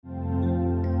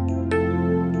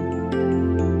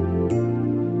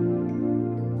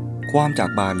ความจาก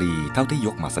บาลีเท่าที่ย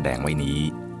กมาแสดงไว้นี้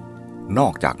นอ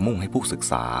กจากมุ่งให้ผู้ศึก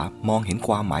ษามองเห็นค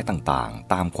วามหมายต่าง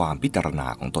ๆตามความพิจารณา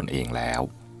ของตนเองแล้ว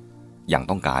ยัง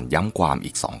ต้องการย้ำความ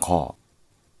อีก2 ข้อ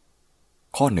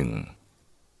ข้อ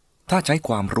 1. ถ้าใช้ค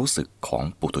วามรู้สึกของ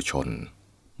ปุถุชน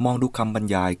มองดูคำบรร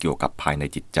ยายเกี่ยวกับภายใน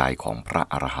จิตใจของพระ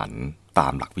อรหันต์ตา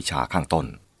มหลักวิชาข้างต้น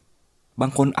บา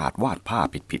งคนอาจวาดภาพ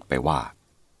ผิดๆไปว่า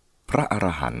พระอร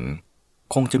หันต์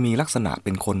คงจะมีลักษณะเ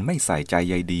ป็นคนไม่ใส่ใจ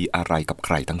ใยดีอะไรกับใค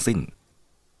รทั้งสิ้น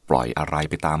ปล่อยอะไร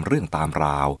ไปตามเรื่องตามร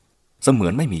าวเสมือ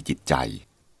นไม่มีจิตใจ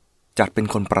จัดเป็น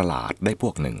คนประหลาดได้พ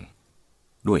วกหนึ่ง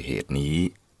ด้วยเหตุนี้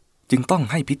จึงต้อง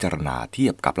ให้พิจารณาเทีย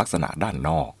บกับลักษณะด้านน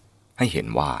อกให้เห็น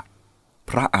ว่า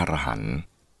พระอรหันต์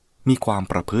มีความ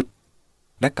ประพฤติ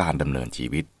และการดำเนินชี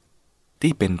วิต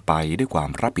ที่เป็นไปด้วยความ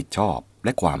รับผิดชอบแล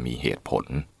ะความมีเหตุผล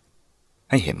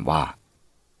ให้เห็นว่า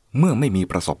เมื่อไม่มี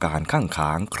ประสบการณ์ข้างค้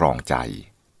างครองใจ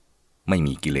ไม่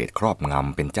มีกิเลสครอบง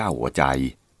ำเป็นเจ้าหัวใจ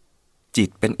จิต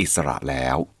เป็นอิสระแล้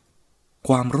วค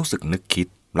วามรู้สึกนึกคิด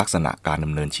ลักษณะการด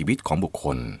ำเนินชีวิตของบุคค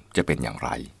ลจะเป็นอย่างไร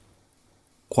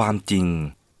ความจริง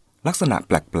ลักษณะแ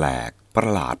ปลกๆปร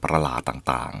ะหลาด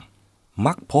ต่างๆ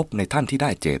มักพบในท่านที่ได้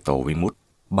เจโตวิมุตติ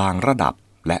บางระดับ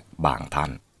และบางท่า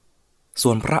นส่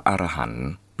วนพระอรหันต์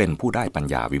เป็นผู้ได้ปัญ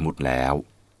ญาวิมุตติแล้ว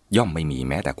ย่อมไม่มี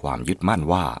แม้แต่ความยึดมั่น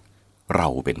ว่าเรา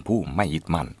เป็นผู้ไม่ยึด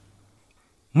มั่น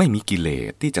ไม่มีกิเล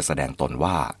สที่จะแสดงตน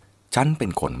ว่าฉันเป็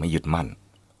นคนไม่ยึดมั่น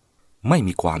ไม่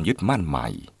มีความยึดมั่นใหม่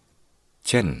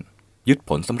เช่นยึด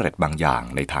ผลสำเร็จบางอย่าง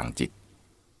ในทางจิต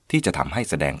ที่จะทำให้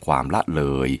แสดงความละเล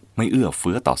ยไม่เอื้อเ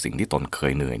ฟื้อต่อสิ่งที่ตนเค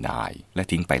ยเหนื่อยหน่ายและ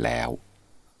ทิ้งไปแล้ว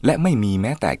และไม่มีแ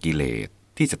ม้แต่กิเลส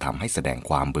ที่จะทำให้แสดง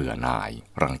ความเบื่อหน่าย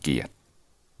รังเกียจ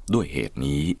ด้วยเหตุ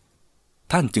นี้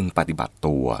ท่านจึงปฏิบัติ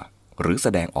ตัวหรือแส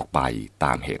ดงออกไปต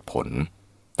ามเหตุผล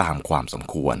ตามความสม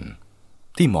ควร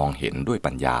ที่มองเห็นด้วย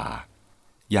ปัญญา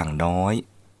อย่างน้อย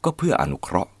ก็เพื่ออนุเค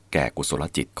ราะห์แก่กุศล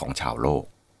จิตของชาวโลก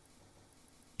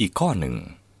อีกข้อหนึ่ง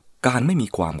การไม่มี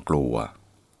ความกลัว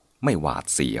ไม่หวาด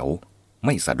เสียวไ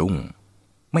ม่สะดุ้ง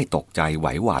ไม่ตกใจไหว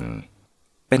หวั่น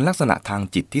เป็นลักษณะทาง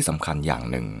จิตที่สำคัญอย่าง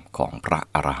หนึ่งของพระ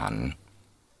อรหันต์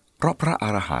เพราะพระอ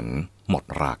รหันต์หมด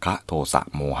ราคะโทสะ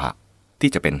โมหะ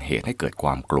ที่จะเป็นเหตุให้เกิดคว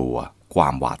ามกลัวควา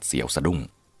มหวาดเสียวสะดุ้ง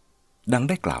ดัง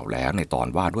ได้กล่าวแล้วในตอน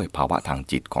ว่าด้วยภาวะทาง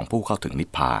จิตของผู้เข้าถึงนิพ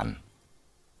พาน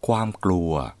ความกลั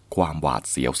วความหวาด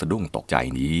เสียวสะดุ้งตกใจ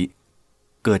นี้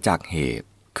เกิดจากเหตุ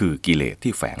คือกิเลส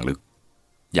ที่แฝงลึก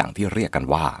อย่างที่เรียกกัน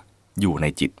ว่าอยู่ใน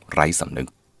จิตไร้สำนึก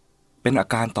เป็นอา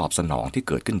การตอบสนองที่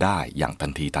เกิดขึ้นได้อย่างทั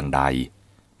นทีทันใด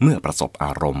เมื่อประสบอ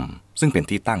ารมณ์ซึ่งเป็น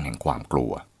ที่ตั้งแห่งความกลั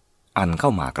วอันเข้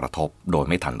ามากระทบโดย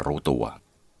ไม่ทันรู้ตัว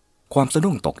ความสะ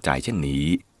ดุ้งตกใจเช่นนี้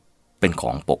เป็นข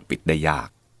องปกปิดได้ยาก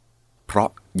เพรา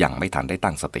ะยังไม่ทันได้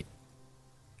ตั้งสติ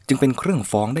จึงเป็นเครื่อง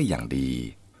ฟ้องได้อย่างดี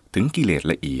ถึงกิเลส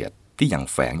ละเอียดที่ยัง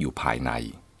แฝงอยู่ภายใน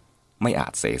ไม่อา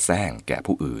จเสแสร้งแก่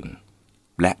ผู้อื่น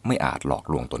และไม่อาจหลอก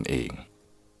ลวงตนเอง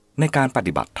ในการป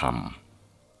ฏิบัติธรรม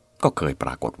ก็เคยปร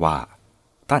ากฏว่า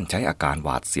ท่านใช้อาการหว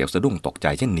าดเสียวสะดุ้งตกใจ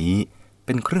เช่นนี้เ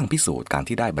ป็นเครื่องพิสูจน์การ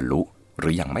ที่ได้บรรลุหรื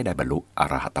อยังไม่ได้บรรลุอ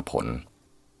รหัตผล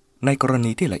ในกร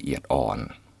ณีที่ละเอียดอ่อน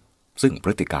ซึ่งพ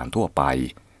ฤติการทั่วไป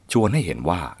ชวนให้เห็น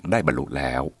ว่าได้บรรลุแ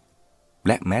ล้วแ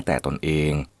ละแม้แต่ตนเอ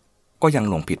งก็ยัง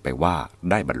หลงผิดไปว่า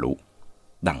ได้บรรลุ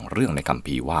ดังเรื่องในคัม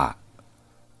ภีร์ว่า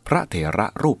พระเถระ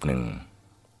รูปหนึ่ง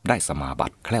ได้สมาบั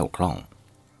ติแคล่วคล่อง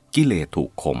กิเลสถู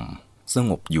กข่มส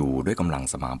งบอยู่ด้วยกำลัง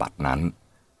สมาบัตินั้น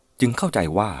จึงเข้าใจ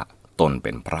ว่าตนเ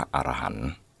ป็นพระอรหันต์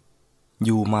อ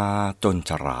ยู่มาจน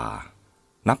ชรา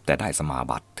นับแต่ได้สมา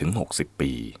บัติถึง60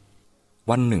 ปี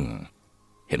วันหนึ่ง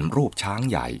เห็นรูปช้าง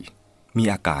ใหญ่มี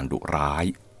อาการดุร้าย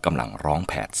กำลังร้อง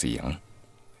แผดเสียง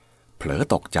เผลอ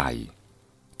ตกใจ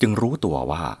จึงรู้ตัว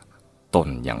ว่าตน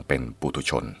ยังเป็นปุถุ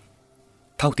ชน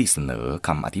เท่าที่เสนอค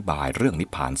ำอธิบายเรื่องนิพ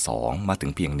พาน2มาถึ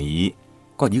งเพียงนี้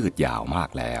ก็ยืดยาวมาก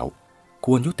แล้วค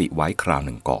วรยุติไว้คราวห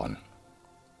นึ่งก่อน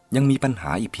ยังมีปัญห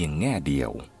าอีกเพียงแง่เดีย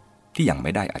วที่ยังไ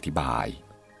ม่ได้อธิบาย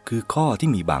คือข้อที่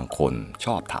มีบางคนช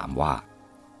อบถามว่า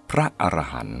พระอร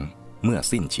หันต์เมื่อ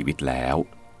สิ้นชีวิตแล้ว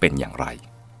เป็นอย่างไร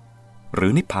หรื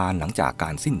อนิพพานหลังจากกา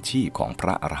รสิ้นชีพของพร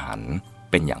ะอรหันต์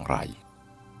เป็นอย่างไร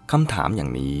คำถามอย่า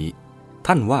งนี้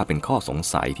ท่านว่าเป็นข้อสง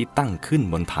สัยที่ตั้งขึ้น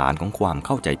บนฐานของความเ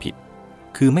ข้าใจผิด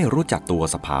คือไม่รู้จักตัว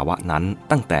สภาวะนั้น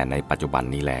ตั้งแต่ในปัจจุบัน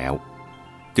นี้แล้ว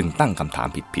จึงตั้งคำถาม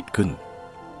ผิดขึ้น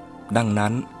ดัง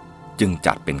นั้นจึง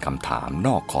จัดเป็นคำถามน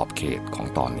อกขอบเขตของ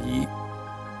ตอนนี้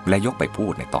และยกไปพู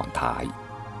ดในตอนท้าย